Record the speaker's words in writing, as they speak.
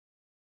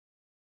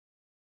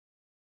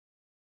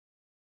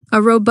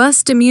A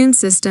robust immune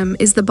system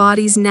is the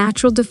body's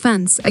natural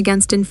defense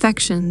against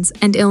infections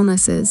and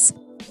illnesses.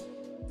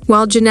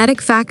 While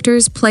genetic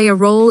factors play a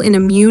role in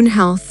immune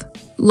health,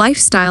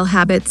 lifestyle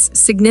habits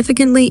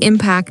significantly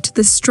impact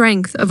the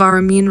strength of our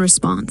immune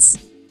response.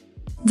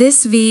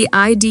 This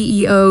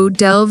video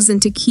delves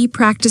into key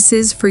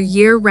practices for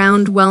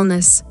year-round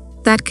wellness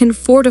that can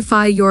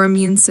fortify your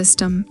immune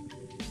system,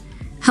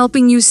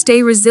 helping you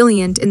stay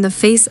resilient in the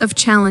face of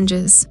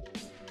challenges.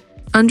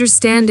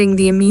 Understanding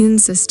the immune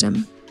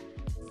system.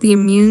 The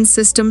immune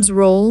system's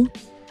role.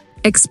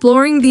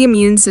 Exploring the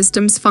immune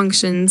system's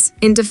functions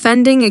in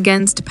defending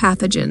against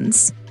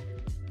pathogens.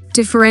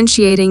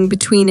 Differentiating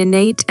between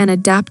innate and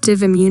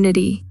adaptive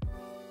immunity.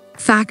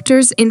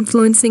 Factors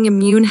influencing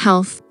immune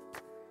health.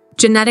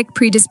 Genetic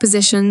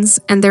predispositions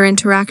and their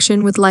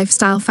interaction with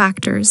lifestyle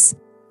factors.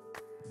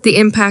 The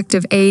impact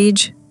of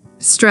age,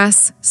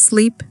 stress,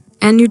 sleep,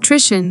 and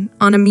nutrition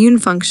on immune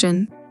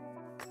function.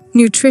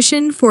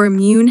 Nutrition for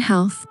immune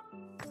health.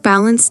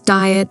 Balanced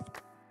diet.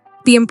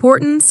 The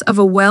importance of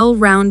a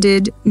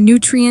well-rounded,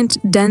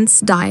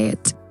 nutrient-dense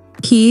diet.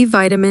 Key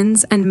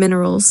vitamins and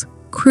minerals,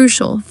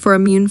 crucial for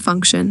immune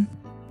function.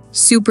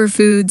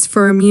 Superfoods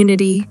for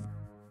immunity,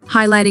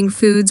 highlighting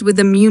foods with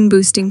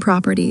immune-boosting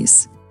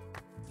properties.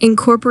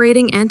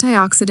 Incorporating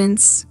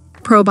antioxidants,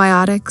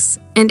 probiotics,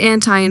 and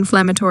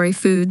anti-inflammatory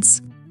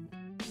foods.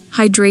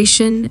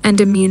 Hydration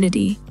and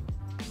immunity.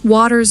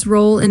 Water's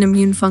role in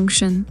immune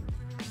function.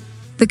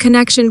 The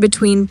connection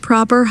between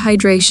proper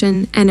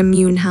hydration and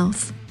immune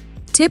health.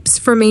 Tips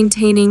for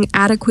maintaining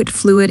adequate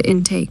fluid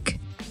intake.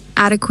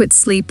 Adequate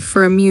sleep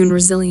for immune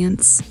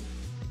resilience.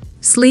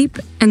 Sleep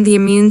and the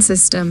immune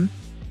system.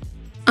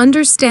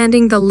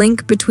 Understanding the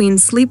link between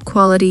sleep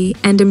quality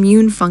and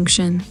immune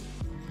function.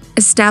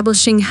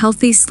 Establishing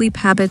healthy sleep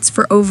habits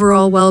for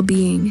overall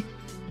well-being.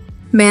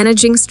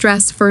 Managing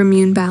stress for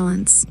immune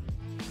balance.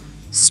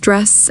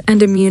 Stress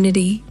and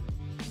immunity.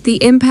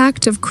 The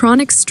impact of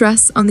chronic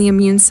stress on the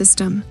immune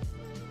system.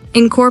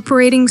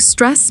 Incorporating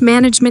stress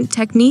management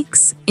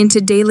techniques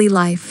into daily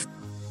life.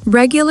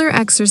 Regular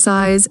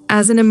exercise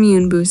as an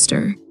immune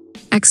booster.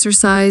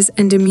 Exercise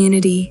and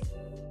immunity.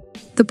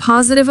 The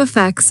positive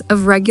effects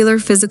of regular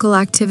physical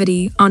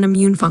activity on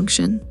immune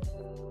function.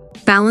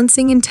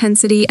 Balancing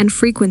intensity and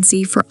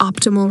frequency for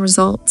optimal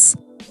results.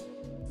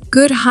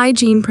 Good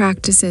hygiene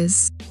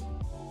practices.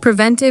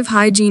 Preventive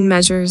hygiene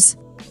measures.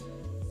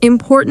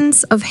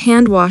 Importance of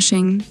hand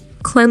washing,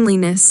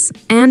 cleanliness,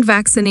 and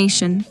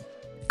vaccination.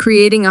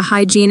 Creating a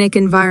hygienic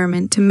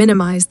environment to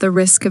minimize the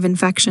risk of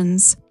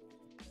infections.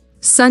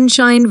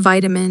 Sunshine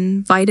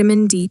vitamin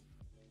D.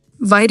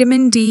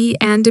 Vitamin D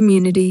and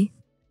immunity.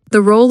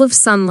 The role of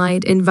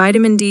sunlight in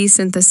vitamin D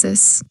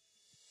synthesis.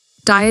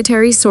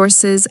 Dietary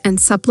sources and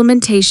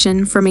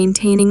supplementation for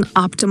maintaining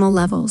optimal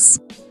levels.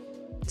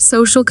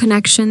 Social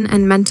connection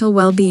and mental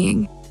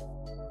well-being.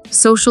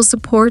 Social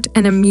support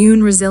and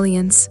immune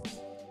resilience.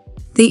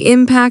 The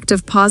impact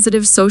of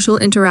positive social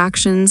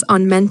interactions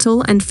on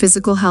mental and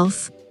physical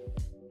health.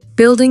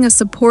 Building a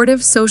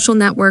supportive social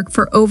network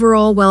for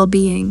overall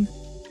well-being.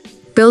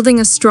 Building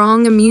a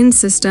strong immune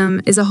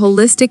system is a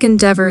holistic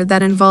endeavor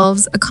that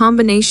involves a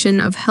combination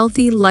of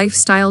healthy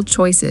lifestyle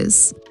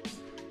choices.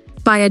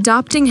 By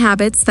adopting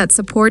habits that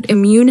support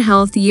immune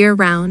health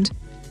year-round,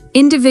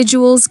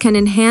 individuals can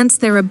enhance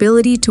their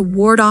ability to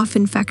ward off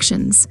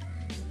infections,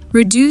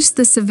 reduce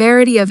the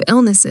severity of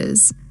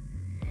illnesses,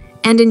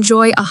 and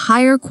enjoy a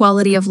higher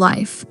quality of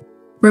life.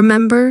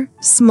 Remember,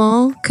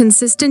 small,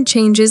 consistent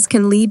changes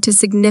can lead to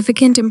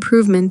significant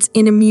improvements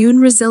in immune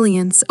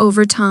resilience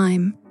over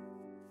time.